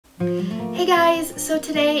Hey guys, so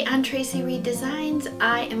today on Tracie Reed Designs,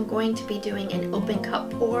 I am going to be doing an open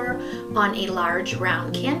cup pour on a large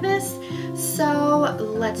round canvas. So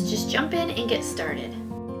let's just jump in and get started.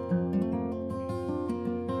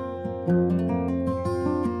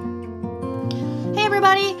 Hey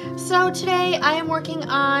everybody, so today I am working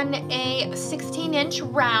on a 16-inch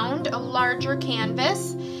round, a larger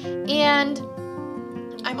canvas, and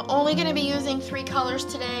I'm only going to be using 3 colors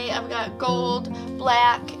today. I've got gold,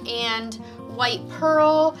 black, and white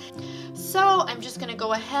pearl. So I'm just going to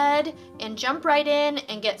go ahead and jump right in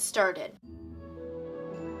and get started.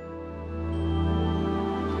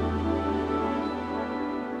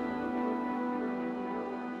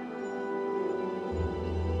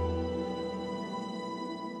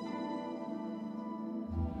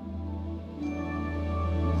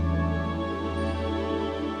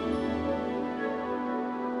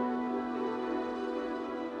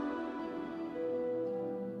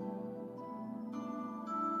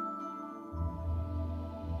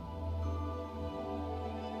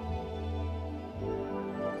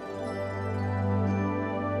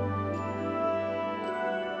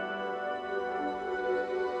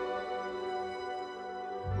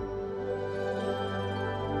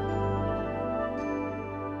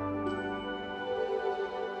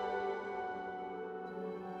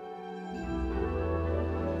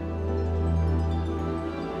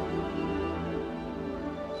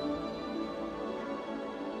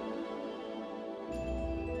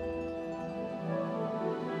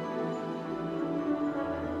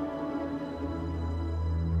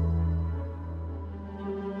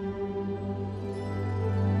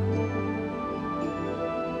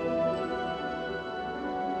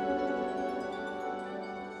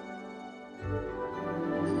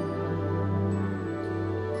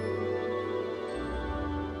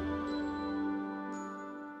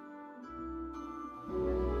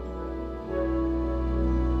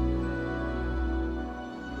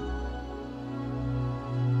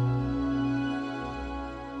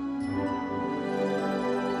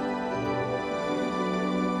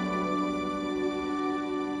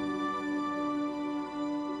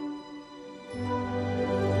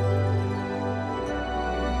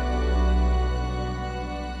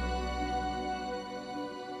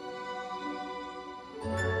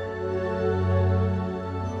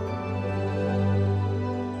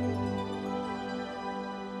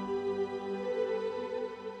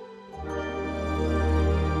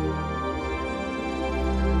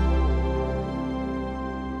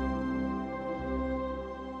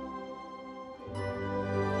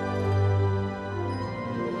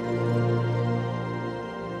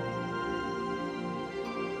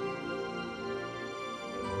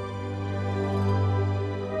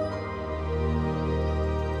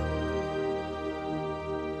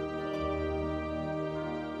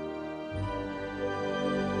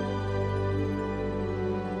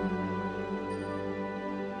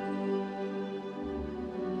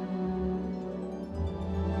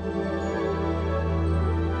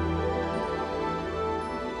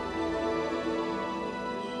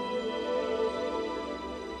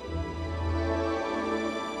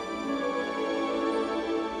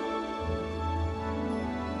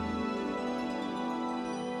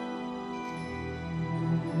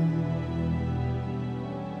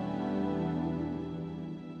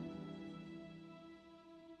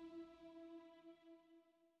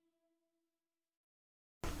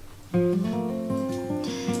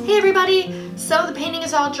 Hey everybody, so the painting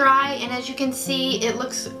is all dry, and as you can see it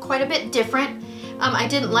looks quite a bit different. I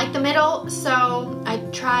didn't like the middle, so I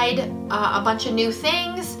tried a bunch of new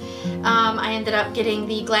things. I ended up getting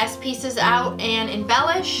the glass pieces out and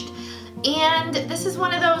embellished, and this is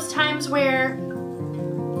one of those times where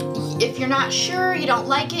if you're not sure, you don't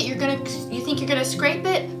like it, you think you're gonna scrape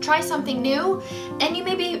it, try something new, and you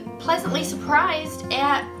may be pleasantly surprised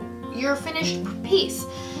at your finished piece.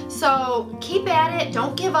 So keep at it,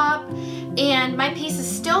 don't give up, and my piece is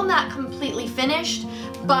still not completely finished,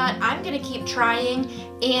 but I'm gonna keep trying,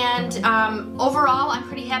 and overall I'm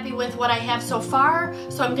pretty happy with what I have so far,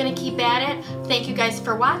 so I'm gonna keep at it. Thank you guys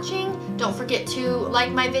for watching. Don't forget to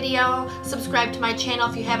like my video, subscribe to my channel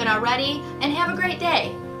if you haven't already, and have a great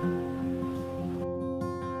day.